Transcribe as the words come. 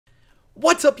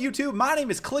What's up YouTube? My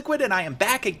name is Kliquid and I am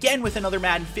back again with another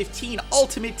Madden 15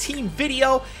 Ultimate Team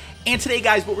video. And today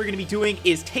guys, what we're going to be doing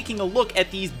is taking a look at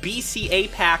these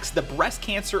BCA packs, the breast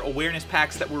cancer awareness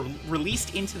packs that were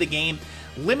released into the game.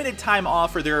 Limited time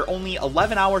offer. There are only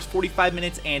 11 hours, 45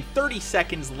 minutes, and 30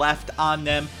 seconds left on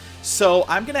them. So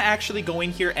I'm going to actually go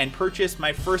in here and purchase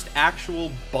my first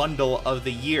actual bundle of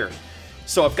the year.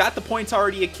 So I've got the points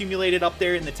already accumulated up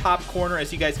there in the top corner,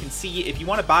 as you guys can see. If you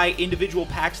want to buy individual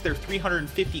packs, they're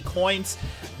 350 coins,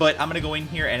 but I'm going to go in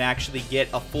here and actually get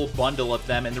a full bundle of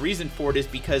them. And the reason for it is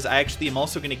because I actually am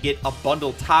also going to get a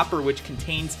bundle topper, which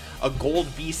contains a gold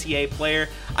BCA player.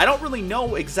 I don't really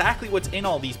know exactly what's in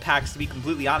all these packs, to be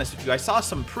completely honest with you. I saw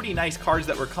some pretty nice cards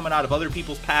that were coming out of other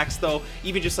people's packs, though,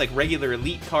 even just like regular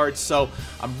elite cards. So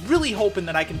I'm really hoping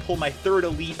that I can pull my third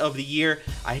elite of the year.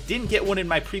 I didn't get one in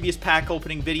my previous pack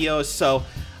opening videos, so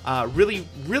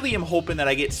really am hoping that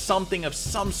I get something of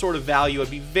some sort of value.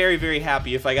 I'd be very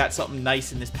happy if I got something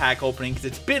nice in this pack opening, because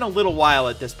it's been a little while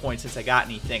at this point since I got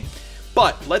anything.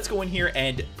 But let's go in here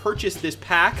and purchase this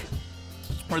pack,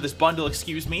 or this bundle,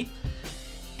 excuse me.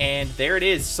 And there it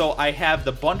is. So I have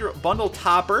the bundle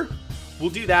topper. We'll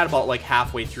do that about like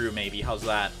halfway through maybe. How's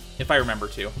that? If I remember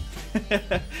to.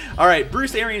 Alright,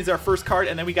 Bruce Arians is our first card,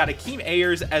 and then we got Akeem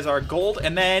Ayers as our gold,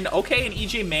 and then, okay, an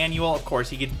EJ Manuel. Of course,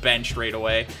 he gets benched right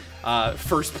away.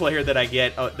 First player that I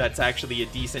get that's actually a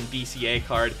decent BCA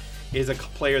card is a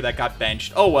player that got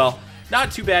benched. Oh well,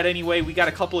 not too bad anyway. We got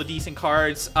a couple of decent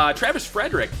cards. Travis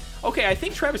Frederick. Okay, I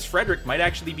think Travis Frederick might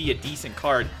actually be a decent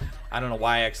card. I don't know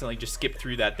why I accidentally just skipped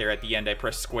through that there at the end. I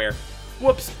pressed square.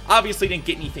 Whoops. Obviously didn't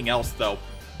get anything else, though.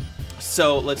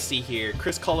 So, let's see here.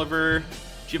 Chris Culliver,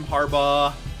 Jim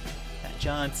Harbaugh, Matt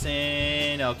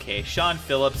Johnson. Okay, Sean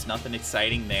Phillips. Nothing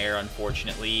exciting there,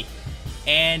 unfortunately.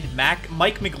 And Mike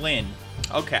McGlynn.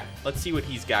 Okay, let's see what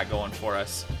he's got going for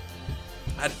us.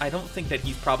 I don't think that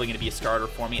he's probably going to be a starter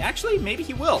for me. Actually, maybe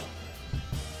he will.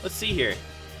 Let's see here.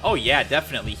 Oh, yeah,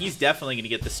 definitely. He's definitely going to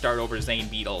get the start over Zane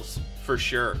Beatles, for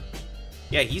sure.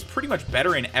 Yeah, he's pretty much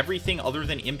better in everything other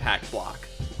than impact block.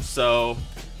 So,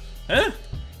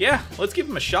 yeah, let's give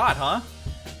him a shot, huh?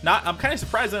 I'm kind of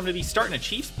surprised that I'm going to be starting a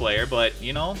Chiefs player, but,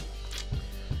 you know,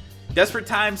 desperate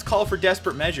times call for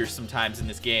desperate measures sometimes in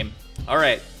this game. All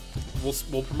right,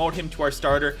 we'll promote him to our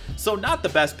starter. So, not the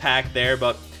best pack there,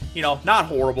 but, you know, not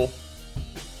horrible.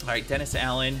 All right, Dennis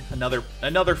Allen,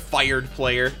 another fired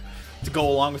player to go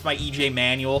along with my EJ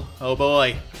Manuel. Oh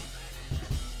boy.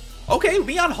 Okay,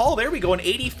 Leon Hall, there we go, an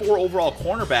 84 overall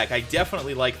cornerback. I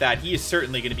definitely like that. He is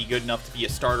certainly going to be good enough to be a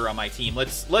starter on my team.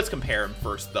 Let's compare him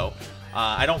first, though.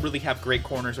 I don't really have great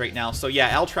corners right now. So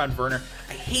yeah, Altron Werner.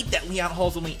 I hate that Leon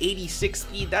Hall's only 86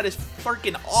 speed. That is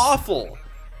freaking awful.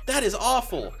 That is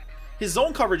awful. His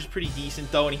zone coverage is pretty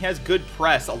decent, though, and he has good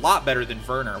press, a lot better than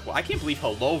Werner. Well, I can't believe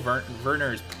how low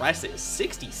Werner's press is.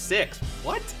 66.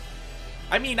 What?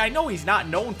 I mean, I know he's not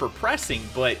known for pressing,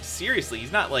 but seriously,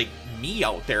 he's not like me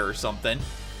out there or something.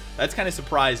 That's kind of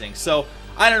surprising. So,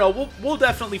 I don't know. We'll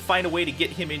definitely find a way to get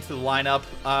him into the lineup.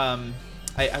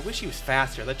 I wish he was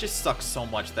faster. That just sucks so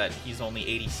much that he's only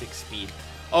 86 speed.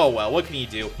 Oh, well, what can you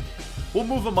do? We'll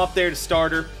move him up there to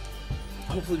starter.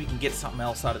 Hopefully we can get something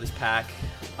else out of this pack.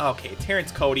 Okay,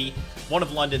 Terrence Cody, one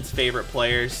of London's favorite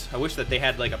players. I wish that they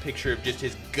had like a picture of just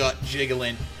his gut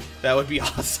jiggling. That would be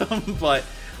awesome, but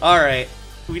all right.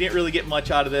 We didn't really get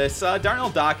much out of this.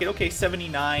 Darnell Dockett, okay,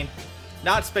 79.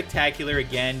 Not spectacular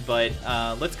again, but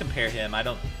let's compare him. I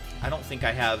don't think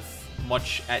I have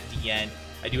much at the end.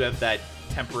 I do have that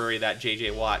temporary, that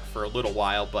JJ Watt for a little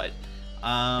while, but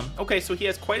okay, so he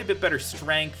has quite a bit better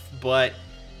strength, but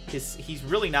he's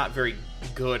really not very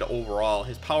good overall.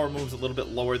 His power move's a little bit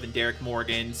lower than Derek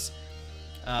Morgan's.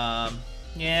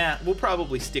 Yeah, we'll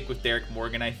probably stick with Derek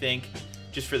Morgan, I think,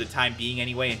 just for the time being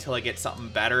anyway, until I get something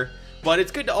better. But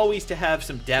it's good to always have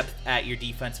some depth at your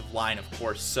defensive line, of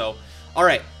course. So, all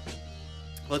right,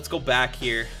 let's go back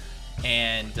here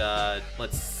and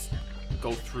let's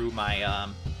go through my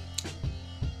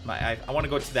I want to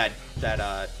go to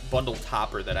that bundle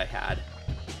topper that I had.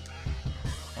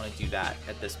 I want to do that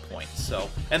at this point. So,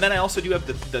 and then I also do have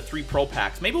the 3 pro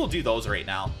packs. Maybe we'll do those right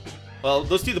now. Well,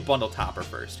 let's do the bundle topper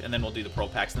first, and then we'll do the pro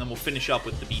packs, and then we'll finish up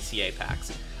with the BCA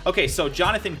packs. Okay, so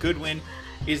Jonathan Goodwin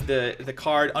is the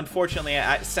card. Unfortunately,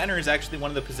 center is actually one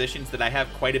of the positions that I have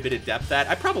quite a bit of depth at.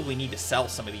 I probably need to sell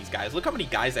some of these guys. Look how many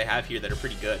guys I have here that are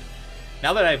pretty good.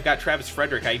 Now that I've got Travis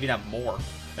Frederick, I even have more.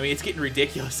 I mean, it's getting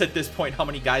ridiculous at this point how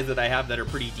many guys that I have that are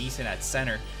pretty decent at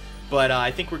center. But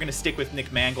I think we're going to stick with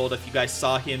Nick Mangold. If you guys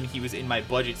saw him, he was in my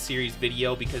budget series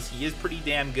video because he is pretty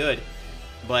damn good.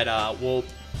 But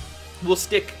we'll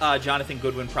stick Jonathan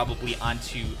Goodwin probably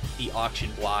onto the auction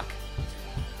block.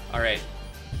 All right.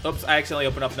 Oops, I accidentally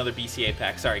opened up another BCA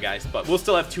pack. Sorry, guys. But we'll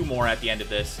still have 2 more at the end of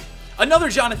this. Another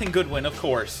Jonathan Goodwin, of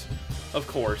course. Of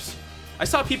course. I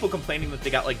saw people complaining that they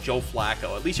got, like, Joe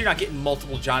Flacco. At least you're not getting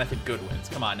multiple Jonathan Goodwins.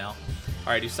 Come on now.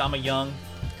 All right, Usama Young.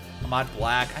 Ahmad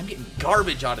Black. I'm getting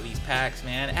garbage out of these packs,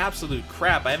 man. Absolute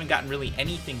crap. I haven't gotten really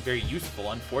anything very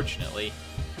useful, unfortunately.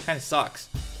 Kind of sucks.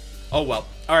 Oh, well.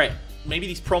 All right. Maybe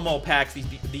these promo packs,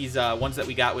 these ones that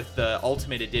we got with the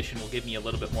Ultimate Edition will give me a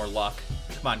little bit more luck.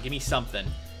 Come on, give me something.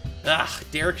 Ugh,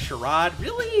 Derek Sherrod?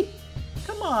 Really?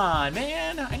 Come on,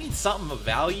 man. I need something of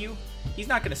value. He's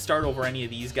not going to start over any of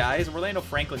these guys. Orlando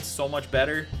Franklin's so much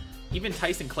better. Even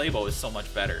Tyson Clabo is so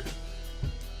much better.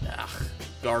 Ugh,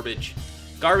 garbage.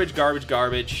 Garbage, garbage,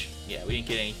 garbage. Yeah, we didn't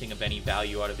get anything of any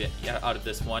value out of it, out of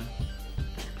this one.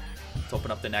 Let's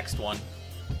open up the next one.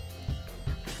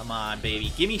 Come on,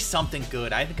 baby. Give me something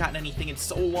good. I haven't gotten anything in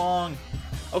so long.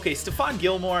 Okay, Stephon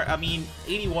Gilmore, I mean,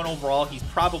 81 overall. He's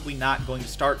probably not going to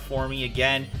start for me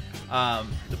again.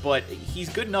 But he's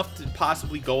good enough to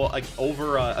possibly go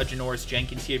over a Janoris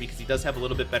Jenkins here because he does have a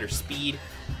little bit better speed.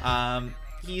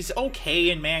 He's okay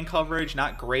in man coverage,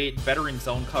 not great, better in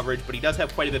zone coverage, but he does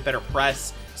have quite a bit better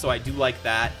press, so I do like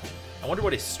that. I wonder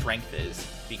what his strength is,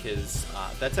 because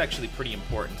that's actually pretty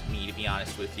important to me, to be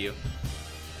honest with you.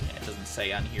 And it doesn't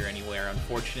say on here anywhere,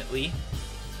 unfortunately.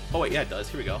 Oh, wait, yeah, it does.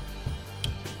 Here we go.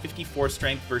 54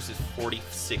 strength versus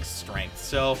 46 strength.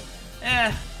 So,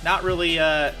 not really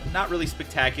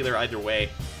spectacular either way.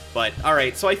 But,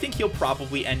 alright, so I think he'll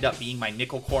probably end up being my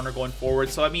nickel corner going forward.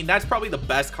 So, I mean, that's probably the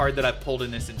best card that I've pulled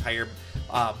in this entire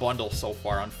bundle so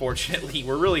far, unfortunately.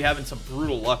 We're really having some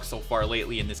brutal luck so far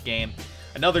lately in this game.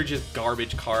 Another just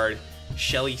garbage card.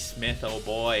 Shelly Smith, oh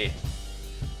boy.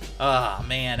 Ah,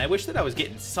 man, I wish that I was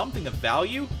getting something of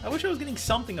value. I wish I was getting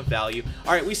something of value.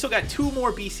 Alright, we still got 2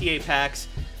 more BCA packs.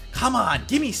 Come on,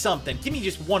 give me something. Give me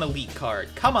just one elite card.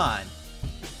 Come on.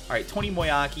 Alright, Tony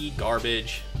Moyaki,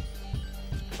 garbage.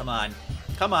 Come on.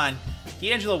 Come on.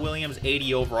 D'Angelo Williams,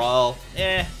 80 overall.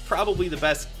 Probably the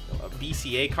best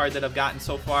BCA card that I've gotten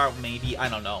so far. Maybe. I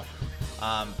don't know.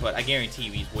 But I guarantee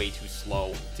you he's way too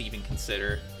slow to even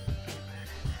consider.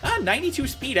 92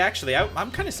 speed, actually.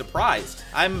 I'm kind of surprised.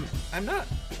 I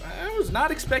was not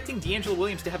expecting D'Angelo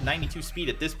Williams to have 92 speed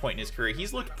at this point in his career.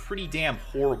 He's looked pretty damn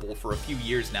horrible for a few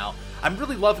years now. I'm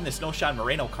really loving this Noshan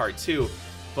Moreno card, too.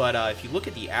 But if you look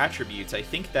at the attributes, I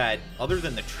think that other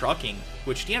than the trucking,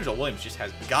 which D'Angelo Williams just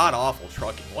has god-awful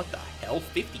trucking. What the hell?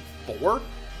 54?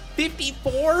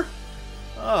 54?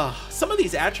 Some of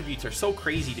these attributes are so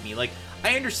crazy to me. Like,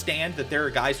 I understand that there are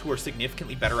guys who are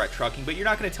significantly better at trucking, but you're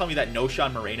not going to tell me that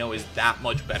Noshan Moreno is that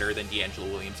much better than D'Angelo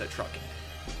Williams at trucking.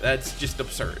 That's just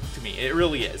absurd to me. It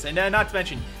really is. And not to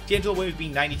mention, D'Angelo Williams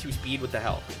being 92 speed, what the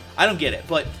hell? I don't get it,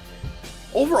 but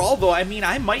overall, though, I mean,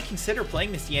 I might consider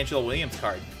playing this D'Angelo Williams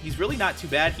card. He's really not too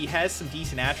bad. He has some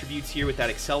decent attributes here with that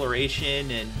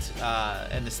acceleration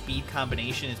and the speed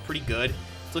combination is pretty good.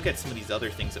 Let's look at some of these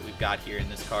other things that we've got here in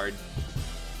this card.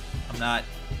 I'm not...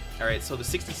 Alright, so the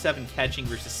 67 catching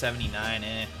versus 79,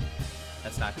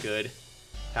 that's not good.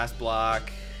 Pass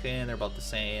block, they're about the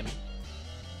same.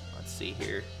 Let's see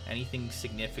here. Anything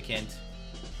significant?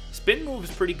 Spin move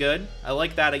is pretty good. I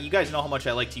like that. You guys know how much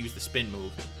I like to use the spin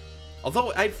move.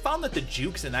 Although, I've found that the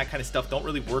jukes and that kind of stuff don't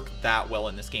really work that well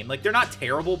in this game. Like, they're not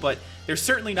terrible, but they're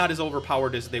certainly not as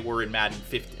overpowered as they were in Madden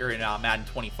 50 or in Madden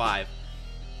 25.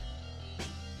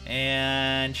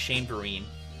 And Shane Vereen.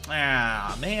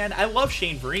 Ah, man, I love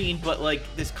Shane Vereen, but, like,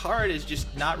 this card is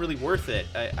just not really worth it.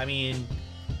 I mean,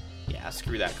 yeah,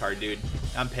 screw that card, dude.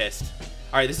 I'm pissed.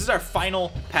 All right, this is our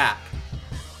final pack.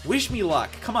 Wish me luck.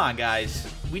 Come on, guys.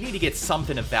 We need to get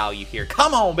something of value here.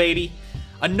 Come on, baby.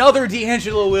 Another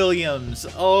D'Angelo Williams.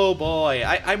 Oh, boy.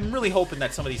 I'm really hoping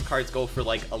that some of these cards go for,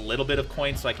 like, a little bit of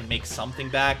coins so I can make something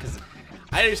back, because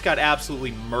I just got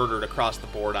absolutely murdered across the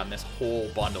board on this whole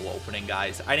bundle opening,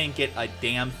 guys. I didn't get a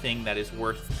damn thing that is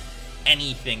worth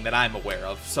anything that I'm aware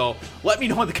of. So let me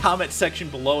know in the comment section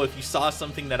below if you saw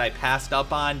something that I passed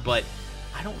up on, but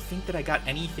I don't think that I got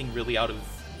anything really out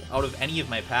of any of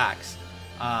my packs.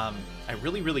 I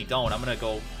really don't. I'm going to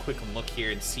go quick and look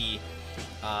here and see.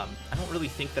 I don't really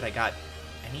think that I got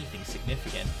anything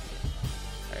significant.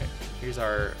 Alright, here's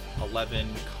our 11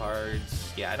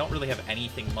 cards. Yeah, I don't really have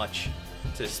anything much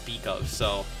to speak of,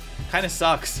 so kind of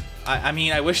sucks. I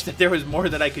mean, I wish that there was more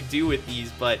that I could do with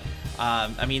these, but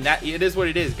I mean, that it is what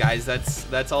it is, guys.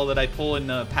 That's all that I pull in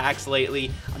the packs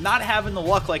lately. I'm not having the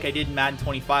luck like I did in Madden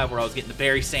 25, where I was getting the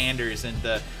Barry Sanders and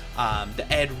the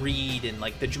Ed Reed and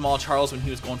like the Jamal Charles when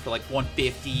he was going for like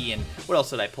 150. And what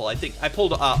else did I pull? I think I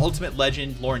pulled Ultimate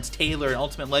Legend Lawrence Taylor and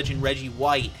Ultimate Legend Reggie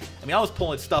White. I mean, I was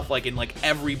pulling stuff like in like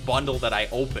every bundle that I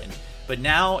opened. but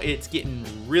now it's getting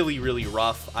really, really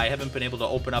rough. I haven't been able to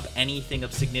open up anything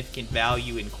of significant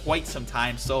value in quite some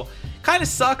time, so kind of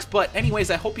sucks. But anyways,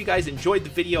 I hope you guys enjoyed the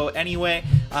video anyway.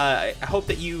 I hope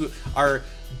that you are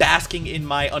basking in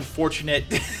my unfortunate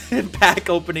pack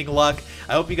opening luck.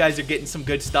 I hope you guys are getting some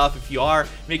good stuff. If you are,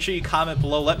 make sure you comment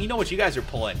below. Let me know what you guys are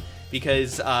pulling,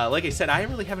 because like I said, I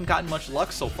really haven't gotten much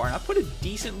luck so far, and I put a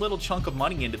decent little chunk of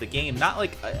money into the game. Not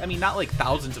like, I mean, not like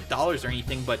thousands of dollars or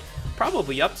anything, but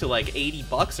probably up to like 80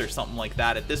 bucks or something like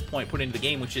that at this point put into the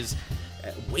game, which is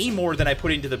way more than I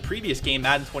put into the previous game,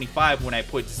 Madden 25, when I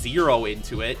put 0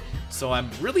 into it. So I'm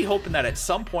really hoping that at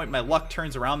some point my luck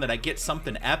turns around, that I get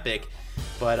something epic.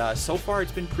 But so far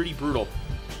it's been pretty brutal.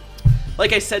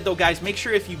 Like I said though, guys, make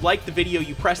sure if you like the video,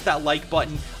 you press that like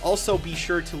button. Also, be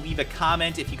sure to leave a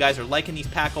comment if you guys are liking these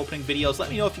pack opening videos.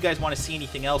 Let me know if you guys want to see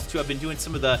anything else too. I've been doing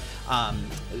some of the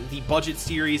budget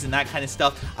series and that kind of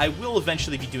stuff. I will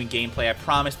eventually be doing gameplay, I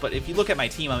promise. But if you look at my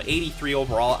team, I'm 83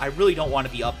 overall. I really don't want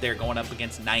to be up there going up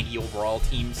against 90 overall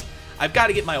teams. I've got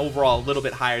to get my overall a little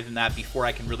bit higher than that before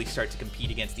I can really start to compete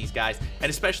against these guys,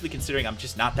 and especially considering I'm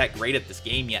just not that great at this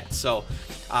game yet. So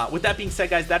with that being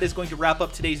said, guys, that is going to wrap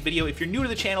up today's video. If you're new to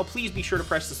the channel, please be sure to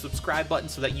press the subscribe button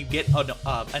so that you get an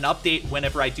update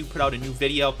whenever I do put out a new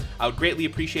video. I would greatly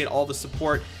appreciate all the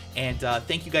support, and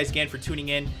thank you guys again for tuning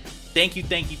in. Thank you,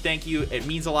 thank you, thank you. It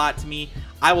means a lot to me.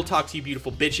 I will talk to you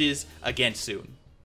beautiful bitches again soon.